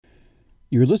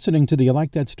You're listening to the I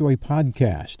Like That Story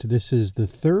podcast. This is the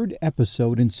third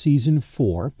episode in Season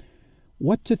 4,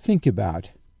 What to Think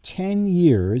About 10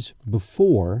 Years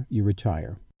Before You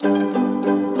Retire.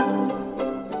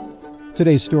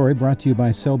 Today's story brought to you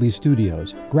by Selby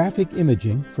Studios, graphic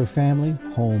imaging for family,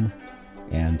 home,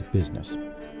 and business.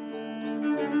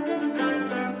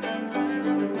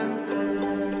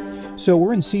 So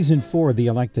we're in Season 4 of the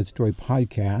I Like That Story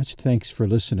podcast. Thanks for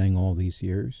listening all these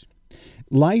years.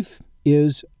 Life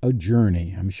is a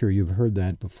journey. I'm sure you've heard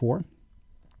that before.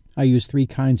 I use three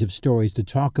kinds of stories to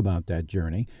talk about that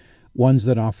journey. Ones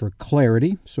that offer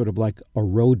clarity, sort of like a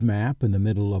road map in the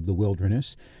middle of the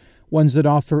wilderness. Ones that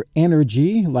offer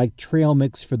energy, like trail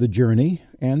mix for the journey.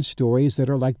 And stories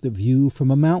that are like the view from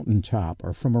a mountaintop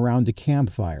or from around a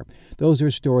campfire. Those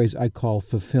are stories I call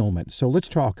fulfillment. So let's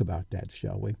talk about that,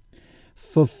 shall we?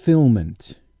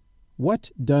 Fulfillment.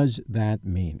 What does that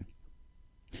mean?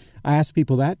 I ask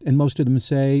people that, and most of them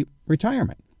say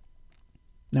retirement.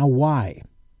 Now, why?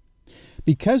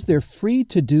 Because they're free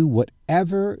to do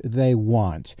whatever they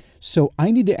want. So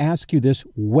I need to ask you this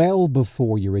well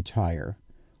before you retire.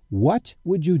 What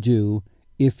would you do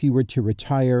if you were to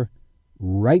retire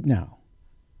right now?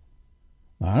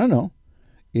 I don't know,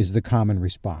 is the common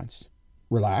response.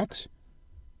 Relax?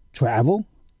 Travel?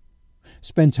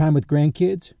 Spend time with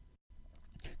grandkids?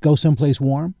 Go someplace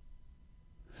warm?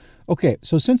 Okay,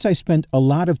 so since I spent a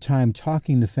lot of time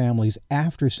talking to families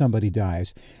after somebody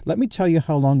dies, let me tell you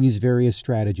how long these various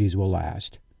strategies will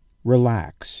last.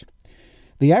 Relax.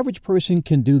 The average person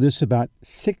can do this about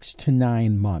 6 to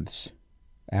 9 months.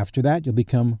 After that, you'll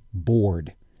become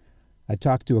bored. I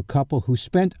talked to a couple who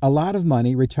spent a lot of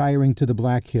money retiring to the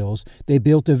Black Hills. They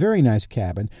built a very nice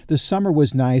cabin. The summer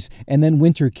was nice, and then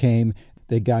winter came.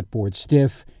 They got bored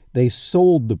stiff. They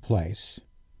sold the place.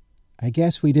 I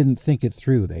guess we didn't think it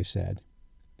through, they said.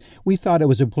 We thought it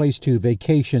was a place to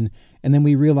vacation, and then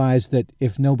we realized that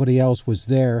if nobody else was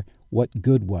there, what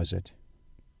good was it?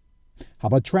 How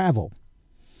about travel?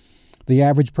 The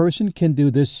average person can do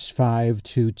this 5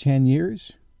 to 10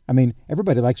 years. I mean,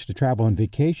 everybody likes to travel on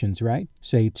vacations, right?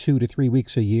 Say 2 to 3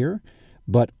 weeks a year.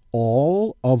 But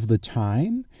all of the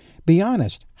time? Be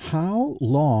honest, how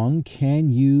long can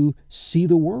you see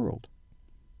the world?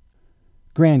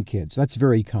 Grandkids, that's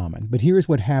very common. But here's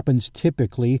what happens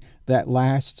typically that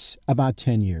lasts about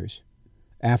 10 years.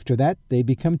 After that, they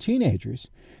become teenagers.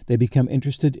 They become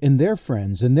interested in their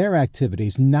friends and their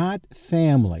activities, not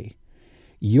family.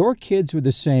 Your kids were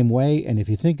the same way, and if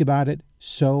you think about it,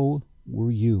 so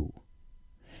were you.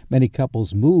 Many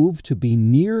couples move to be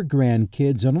near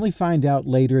grandkids and only find out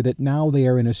later that now they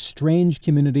are in a strange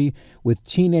community with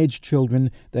teenage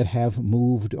children that have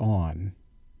moved on.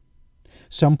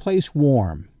 Someplace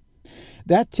warm.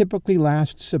 That typically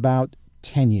lasts about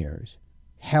 10 years.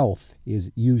 Health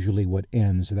is usually what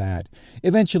ends that.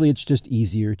 Eventually, it's just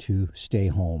easier to stay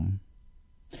home.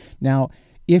 Now,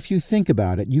 if you think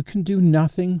about it, you can do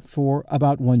nothing for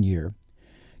about 1 year.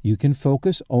 You can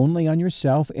focus only on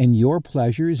yourself and your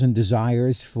pleasures and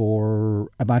desires for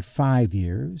about 5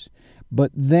 years.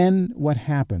 But then what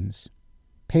happens?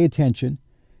 Pay attention.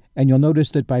 And you'll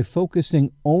notice that by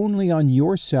focusing only on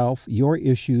yourself, your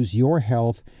issues, your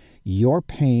health, your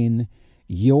pain,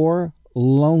 your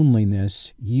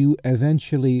loneliness, you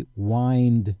eventually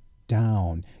wind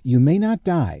down. You may not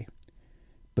die,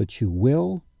 but you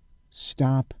will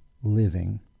stop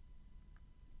living.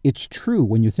 It's true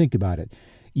when you think about it.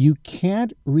 You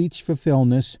can't reach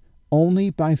fulfillment only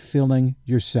by filling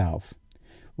yourself.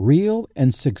 Real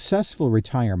and successful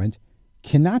retirement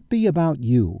cannot be about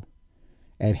you.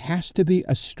 It has to be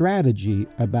a strategy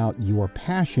about your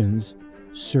passions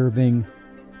serving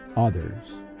others.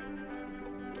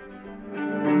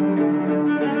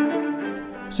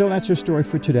 So that's our story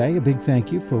for today. A big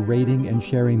thank you for rating and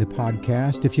sharing the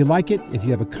podcast. If you like it, if you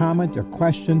have a comment or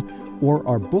question, or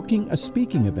are booking a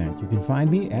speaking event, you can find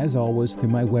me, as always, through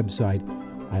my website,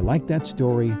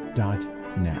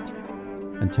 ilikethatstory.net.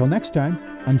 Until next time,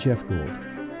 I'm Jeff Gould.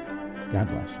 God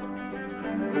bless.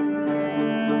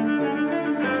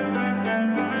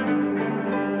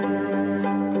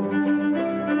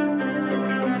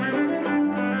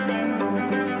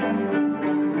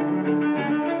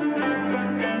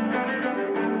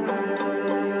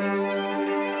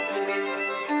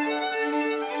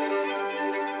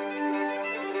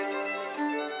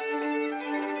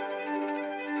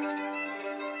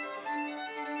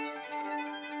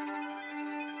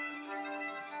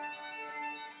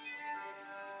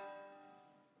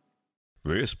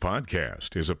 This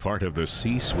podcast is a part of the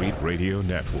C-Suite Radio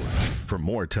Network. For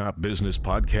more top business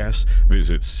podcasts,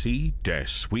 visit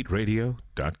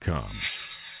c-suiteradio.com.